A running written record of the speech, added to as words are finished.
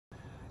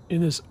In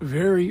this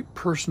very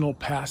personal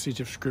passage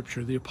of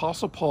Scripture, the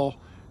Apostle Paul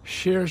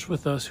shares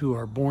with us who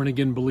are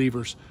born-again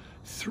believers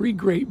 3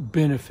 great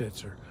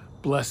benefits or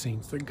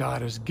blessings that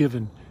God has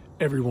given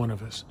every one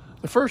of us.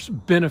 The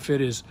first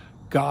benefit is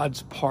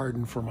God's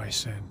pardon for my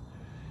sin.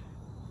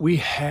 We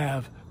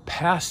have,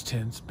 past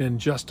tense, been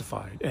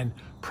justified, and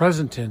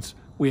present tense,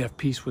 we have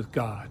peace with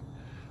God.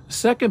 The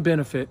second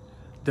benefit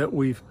that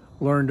we've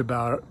learned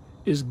about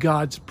is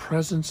God's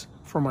presence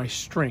for my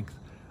strength.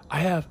 I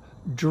have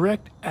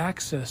direct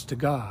access to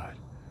God,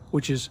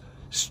 which is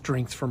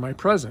strength for my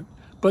present.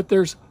 But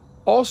there's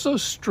also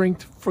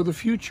strength for the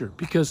future,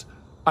 because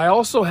I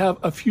also have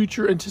a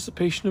future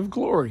anticipation of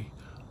glory.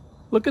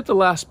 Look at the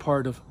last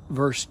part of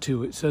verse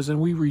 2. It says,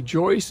 "And we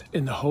rejoice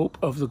in the hope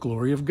of the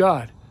glory of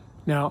God."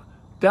 Now,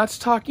 that's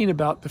talking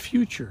about the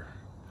future.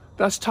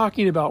 That's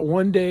talking about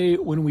one day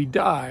when we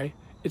die,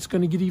 it's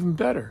going to get even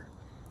better.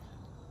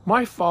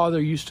 My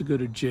father used to go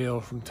to jail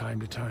from time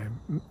to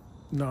time,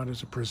 not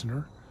as a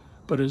prisoner,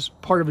 but as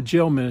part of a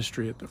jail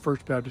ministry at the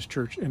First Baptist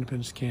Church,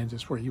 Independence,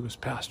 Kansas, where he was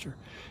pastor.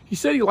 He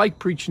said he liked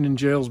preaching in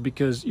jails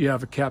because you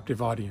have a captive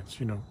audience.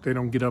 They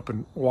don't get up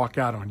and walk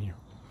out on you.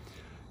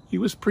 He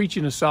was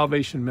preaching a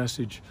salvation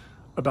message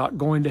about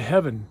going to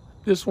heaven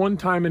this one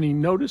time, and he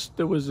noticed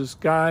there was this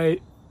guy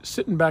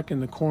sitting back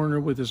in the corner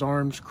with his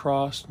arms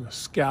crossed and a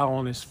scowl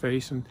on his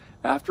face. And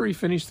after he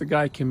finished, the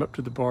guy came up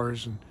to the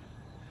bars, and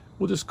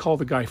we'll just call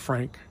the guy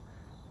Frank.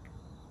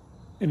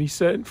 And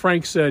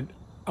Frank said,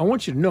 "I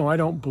want you to know I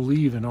don't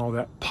believe in all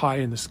that pie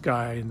in the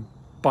sky and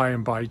by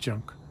and by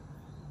junk."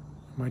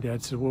 My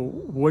dad said, "Well,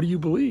 what do you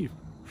believe?"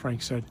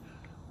 Frank said,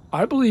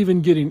 "I believe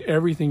in getting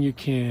everything you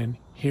can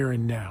here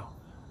and now."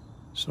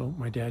 So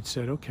my dad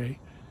said, "Okay,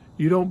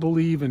 you don't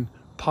believe in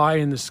pie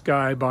in the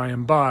sky by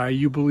and by,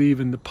 you believe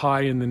in the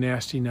pie in the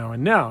nasty now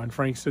and now." And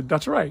Frank said,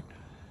 "That's right."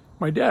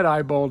 My dad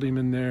eyeballed him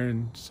in there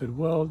and said,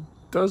 "Well,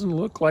 it doesn't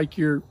look like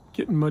you're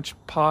getting much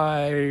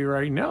pie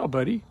right now,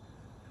 buddy.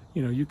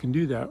 You can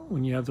do that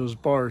when you have those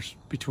bars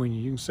between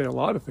you. You can say a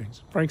lot of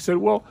things." Frank said,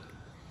 "Well,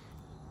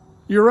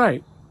 you're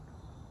right."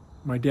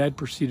 My dad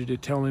proceeded to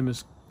tell him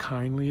as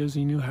kindly as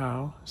he knew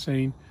how,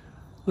 saying,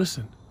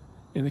 "Listen,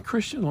 in the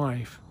Christian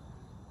life,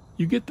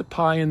 you get the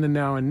pie in the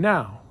now and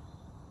now,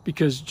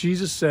 because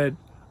Jesus said,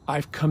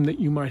 'I've come that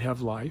you might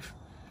have life,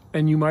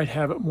 and you might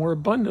have it more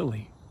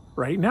abundantly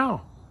right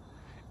now.'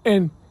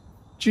 And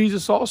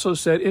Jesus also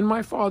said, 'In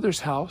my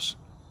Father's house,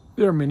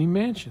 there are many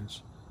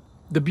mansions.'"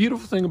 The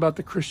beautiful thing about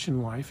the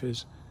Christian life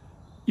is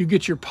you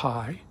get your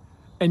pie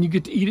and you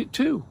get to eat it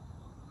too.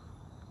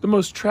 The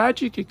most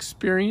tragic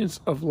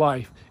experience of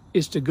life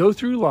is to go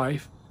through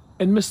life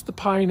and miss the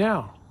pie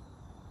now,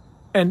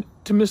 and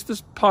to miss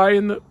this pie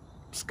in the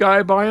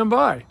sky by and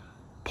by.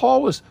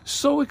 Paul was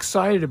so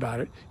excited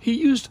about it. He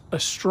used a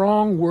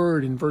strong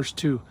word in verse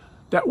 2,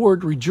 that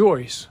word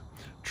rejoice.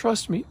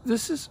 Trust me,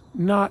 this is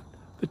not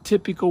the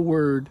typical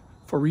word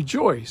for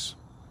rejoice.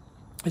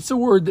 It's a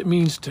word that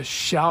means to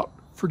shout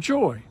for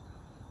joy.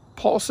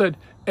 Paul said,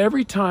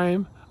 every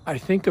time I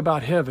think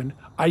about heaven,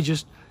 I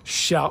just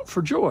shout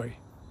for joy.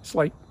 It's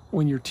like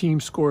when your team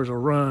scores a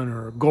run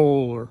or a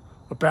goal or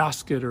a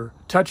basket or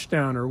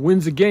touchdown or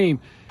wins a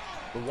game.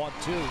 The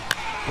 1-2.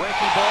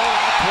 Breaking ball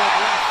out toward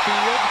left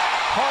field.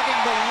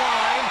 Hugging the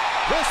line.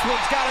 This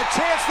one's got a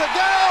chance to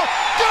go.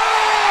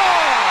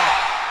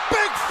 Goal!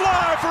 Big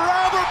fly for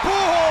Albert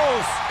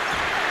Pujols.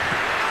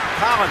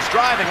 Collins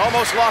driving,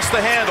 almost lost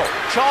the handle.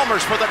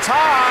 Chalmers for the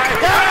tie.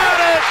 Got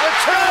it with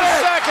 2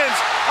 seconds.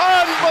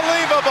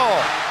 Unbelievable.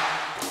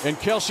 And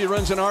Kelsey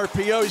runs an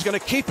RPO. He's going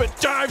to keep it.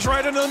 Dives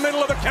right into the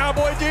middle of the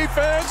Cowboy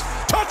defense.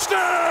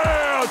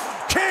 Touchdown!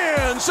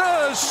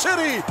 Kansas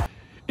City!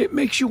 It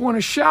makes you want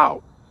to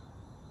shout.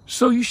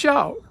 So you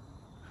shout.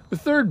 The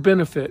third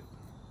benefit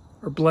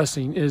or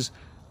blessing is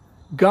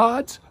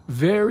God's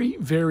very,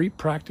 very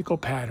practical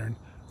pattern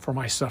for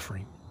my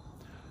suffering.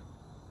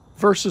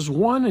 Verses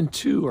 1 and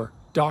 2 are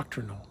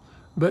doctrinal,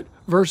 but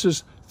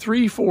verses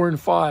 3, 4, and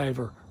 5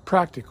 are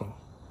practical.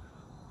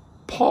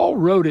 Paul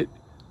wrote it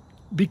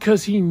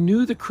because he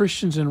knew the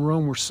Christians in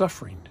Rome were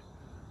suffering,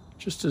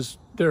 just as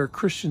there are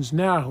Christians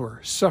now who are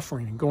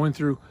suffering and going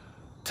through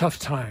tough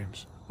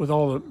times with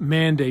all the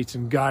mandates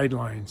and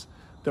guidelines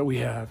that we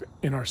have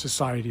in our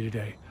society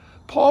today.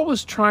 Paul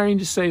was trying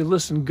to say,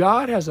 listen,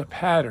 God has a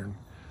pattern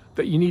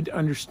that you need to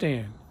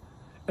understand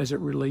as it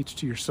relates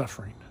to your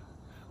suffering.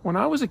 When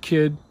I was a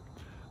kid,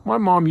 my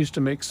mom used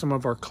to make some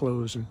of our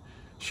clothes, and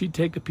she'd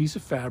take a piece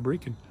of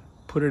fabric and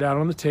put it out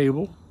on the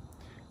table,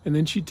 and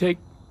then she'd take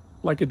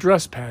like a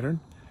dress pattern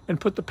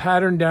and put the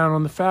pattern down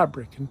on the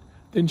fabric, and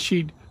then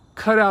she'd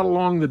cut out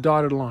along the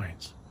dotted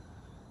lines,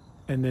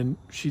 and then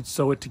she'd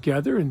sew it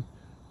together and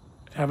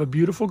have a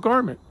beautiful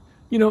garment.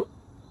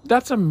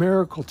 That's a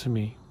miracle to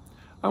me.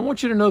 I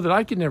want you to know that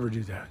I could never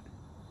do that.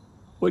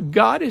 What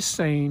God is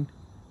saying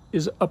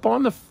is,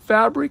 upon the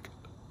fabric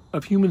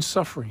of human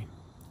suffering,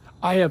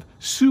 I have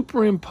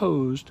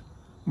superimposed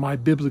my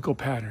biblical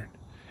pattern.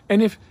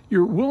 And if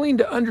you're willing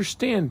to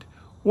understand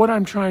what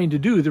I'm trying to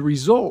do, the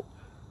result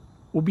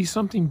will be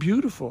something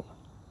beautiful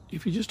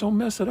if you just don't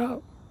mess it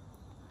up.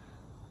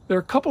 there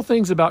are a couple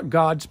things about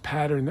God's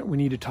pattern that we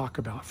need to talk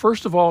about.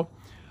 First of all,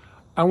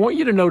 I want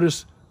you to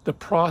notice the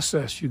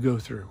process you go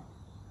through.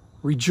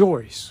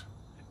 Rejoice.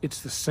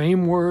 It's the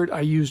same word I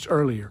used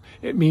earlier.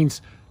 It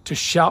means to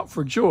shout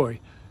for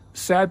joy.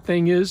 Sad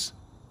thing is,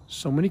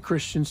 so many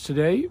Christians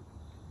today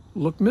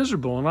look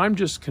miserable, and I'm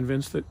just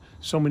convinced that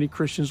so many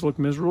Christians look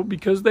miserable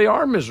because they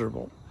are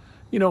miserable.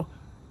 You know,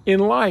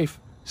 in life,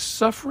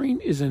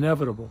 suffering is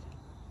inevitable,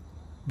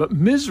 but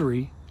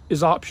misery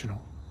is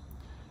optional.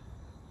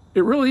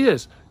 It really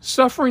is.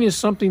 Suffering is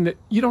something that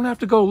you don't have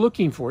to go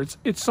looking for.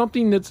 It's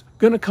something that's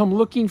going to come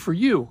looking for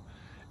you.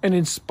 And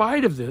in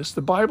spite of this,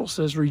 the Bible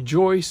says,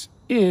 rejoice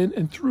in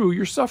and through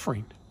your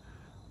suffering.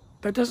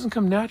 That doesn't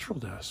come natural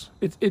to us.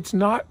 It's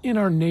not in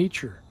our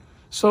nature.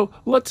 So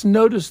let's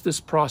notice this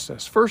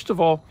process. First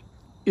of all,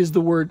 is the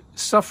word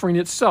suffering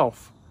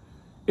itself.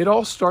 It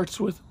all starts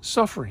with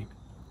suffering.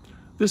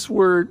 This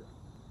word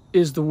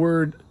is the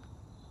word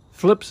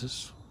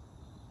thlipsis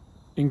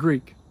in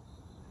Greek,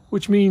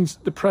 which means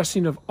the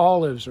pressing of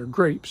olives or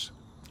grapes.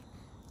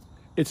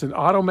 It's an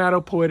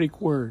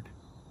automatopoetic word,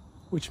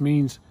 which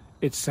means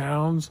it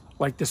sounds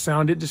like the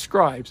sound it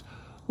describes.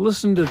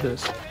 Listen to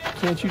this.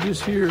 Can't you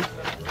just hear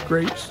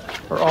grapes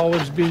or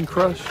olives being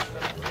crushed?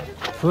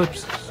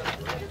 Thlipsis.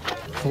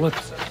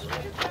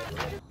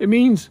 Thlipsis. It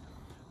means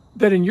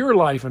that in your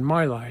life and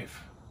my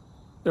life,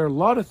 there are a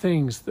lot of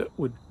things that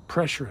would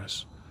pressure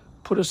us,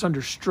 put us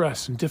under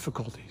stress and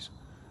difficulties.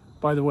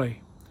 By the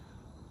way,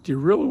 do you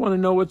really want to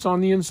know what's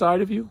on the inside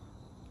of you?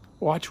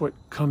 Watch what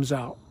comes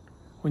out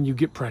when you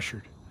get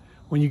pressured,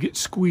 when you get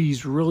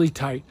squeezed really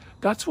tight.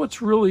 That's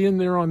what's really in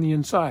there on the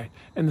inside.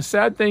 And the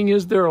sad thing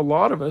is there are a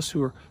lot of us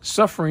who are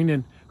suffering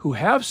and who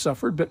have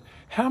suffered, but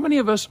how many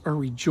of us are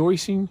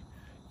rejoicing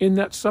in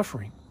that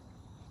suffering?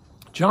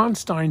 John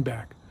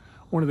Steinbeck,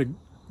 one of the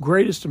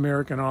greatest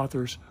American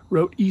authors,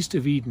 wrote East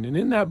of Eden. And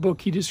in that book,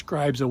 he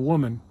describes a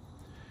woman.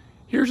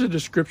 Here's a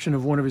description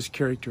of one of his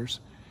characters.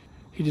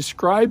 He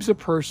describes a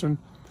person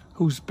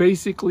who's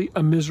basically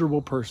a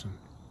miserable person.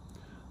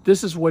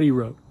 This is what he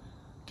wrote,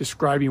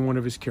 describing one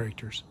of his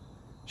characters.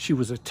 She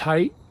was a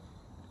tight,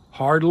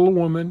 hard little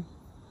woman,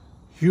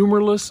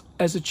 humorless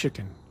as a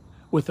chicken,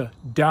 with a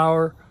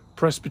dour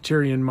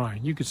Presbyterian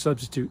mind. You could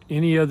substitute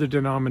any other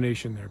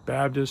denomination there,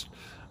 Baptist,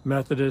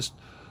 Methodist,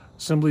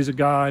 Assemblies of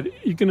God.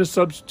 You can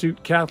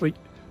substitute Catholic.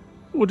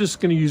 We're just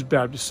going to use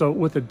Baptist. So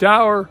with a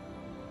dour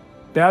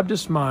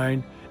Baptist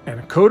mind and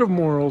a code of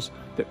morals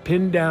that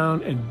pinned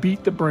down and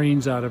beat the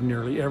brains out of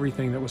nearly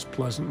everything that was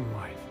pleasant in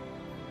life.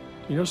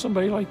 You know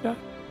somebody like that?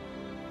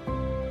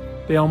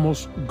 They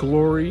almost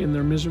glory in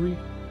their misery.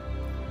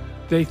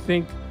 They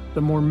think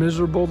the more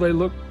miserable they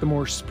look, the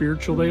more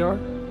spiritual they are.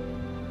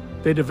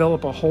 They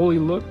develop a holy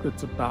look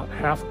that's about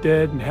half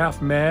dead and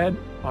half mad.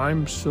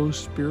 I'm so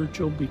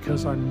spiritual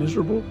because I'm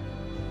miserable.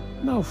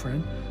 No,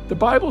 friend. The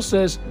Bible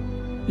says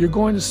you're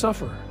going to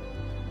suffer,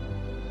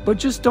 but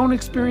just don't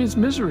experience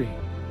misery.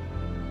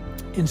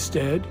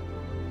 Instead,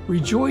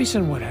 rejoice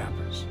in what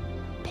happens.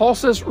 Paul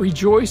says,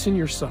 rejoice in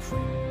your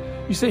suffering.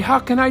 You say, how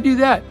can I do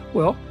that?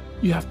 Well,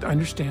 you have to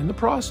understand the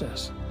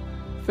process.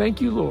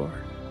 Thank you, Lord,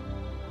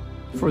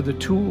 for the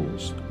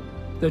tools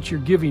that you're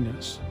giving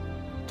us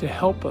to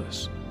help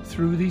us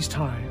through these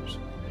times.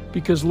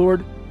 Because,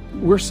 Lord,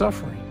 we're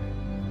suffering.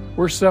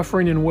 We're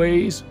suffering in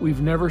ways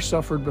we've never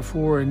suffered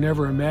before and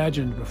never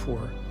imagined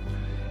before.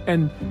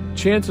 And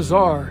chances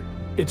are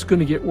it's going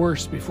to get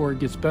worse before it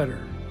gets better.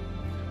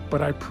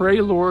 But I pray,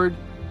 Lord,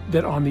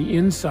 that on the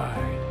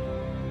inside,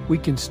 we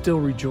can still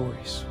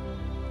rejoice.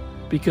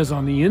 Because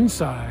on the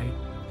inside,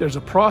 there's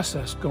a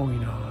process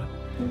going on.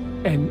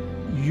 And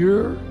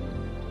you're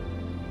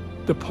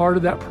the part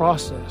of that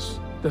process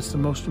that's the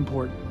most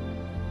important.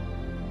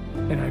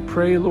 And I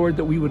pray, Lord,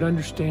 that we would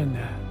understand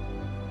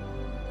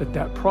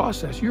that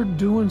process, you're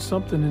doing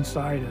something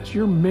inside us.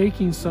 You're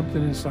making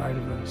something inside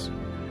of us.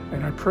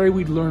 And I pray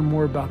we'd learn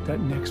more about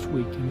that next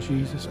week in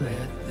Jesus'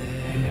 name.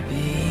 Amen.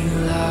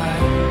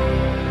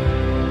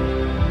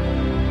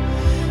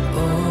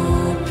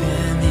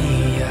 Open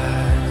the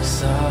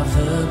eyes of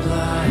the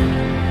blind,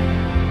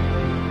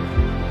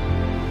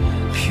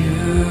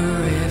 pure